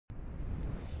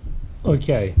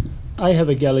Okay, I have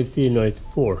a Galaxy Note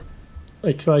 4.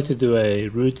 I tried to do a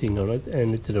routing on it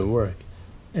and it didn't work.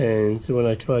 And so when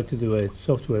I tried to do a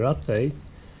software update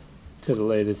to the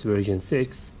latest version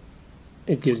 6,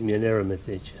 it gives me an error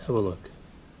message. Have a look.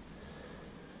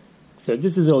 So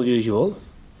this is all usual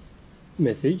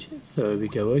message. So we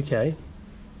go OK.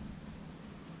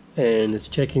 And it's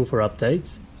checking for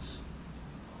updates.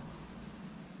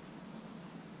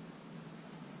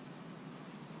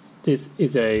 This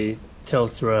is a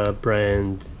Telstra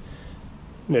brand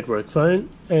network phone,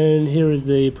 and here is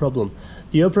the problem.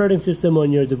 The operating system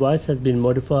on your device has been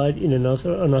modified in an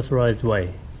unauthorized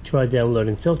way. Try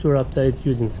downloading software updates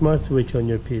using Smart Switch on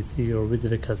your PC or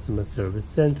visit a customer service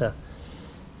center.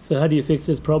 So how do you fix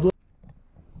this problem?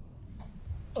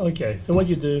 Okay, so what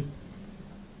you do,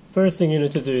 first thing you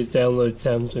need to do is download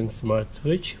Samsung Smart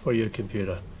Switch for your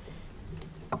computer.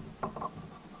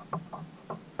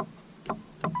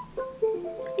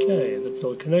 Okay, that's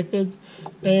all connected,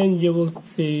 and you will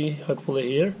see, hopefully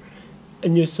here, a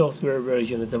new software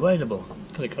version is available.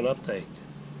 Click on Update.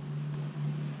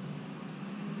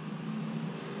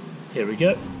 Here we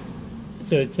go.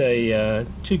 So it's a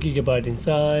 2 GB in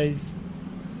size,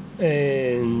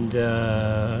 and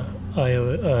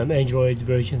Android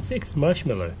version 6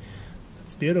 Marshmallow.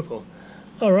 That's beautiful.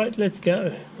 Alright, let's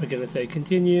go. We're going to say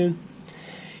continue.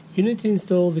 You need to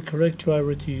install the correct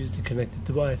driver to use the connected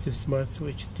device with Smart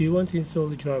Switch. Do you want to install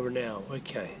the driver now?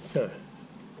 Okay, so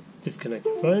disconnect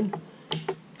your phone,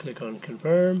 click on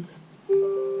confirm,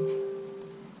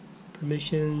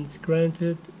 permissions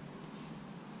granted,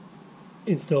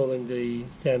 installing the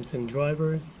Samsung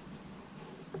drivers,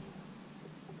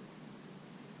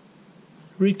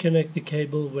 reconnect the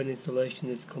cable when installation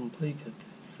is completed.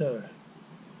 So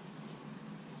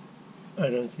I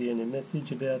don't see any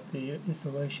message about the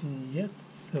installation yet,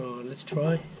 so let's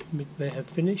try. It may have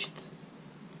finished.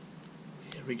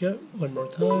 Here we go, one more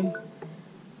time.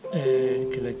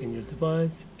 And connecting your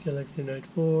device, Galaxy Note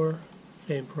 4,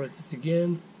 same process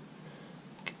again.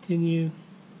 Continue.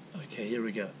 Okay, here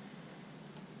we go.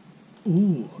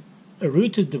 Ooh, a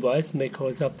rooted device may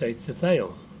cause updates to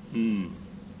fail.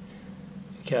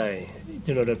 Okay,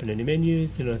 do not open any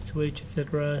menus, do not switch,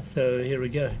 etc. So here we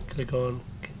go. Click on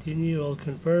continue, all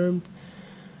confirmed.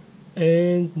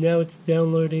 And now it's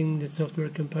downloading the software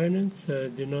components, so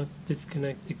do not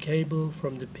disconnect the cable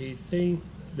from the PC.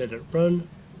 Let it run.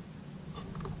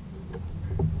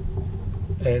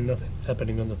 And nothing's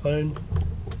happening on the phone.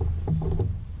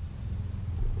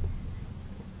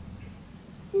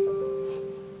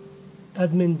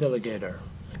 Admin Delegator.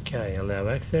 Okay, allow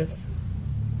access.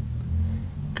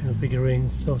 Configuring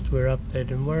software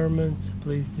update environment.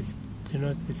 Please do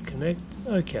not disconnect.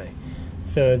 Okay,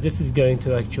 so this is going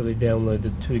to actually download the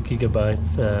 2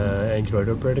 GB Android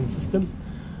operating system,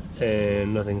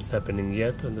 and nothing's happening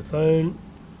yet on the phone.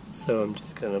 So I'm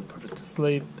just going to put it to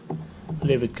sleep,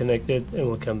 leave it connected, and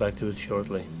we'll come back to it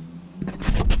shortly.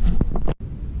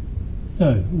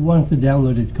 So once the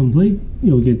download is complete,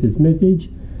 you'll get this message,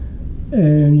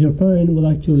 and your phone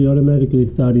will actually automatically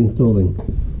start installing.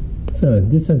 So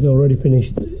this has already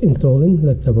finished installing.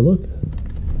 Let's have a look.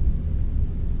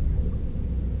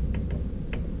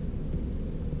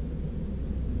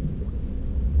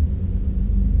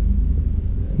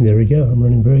 There we go, I'm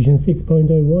running version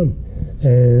 6.01.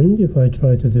 And if I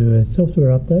try to do a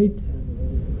software update,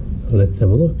 let's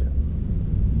have a look.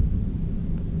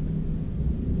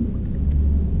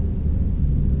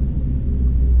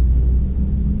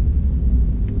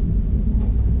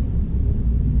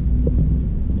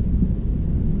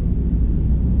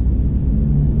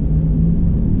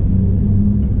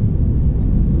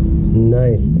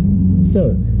 Nice.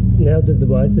 So now the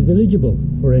device is eligible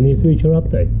for any future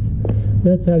updates.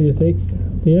 That's how you fix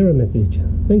the error message.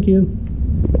 Thank you.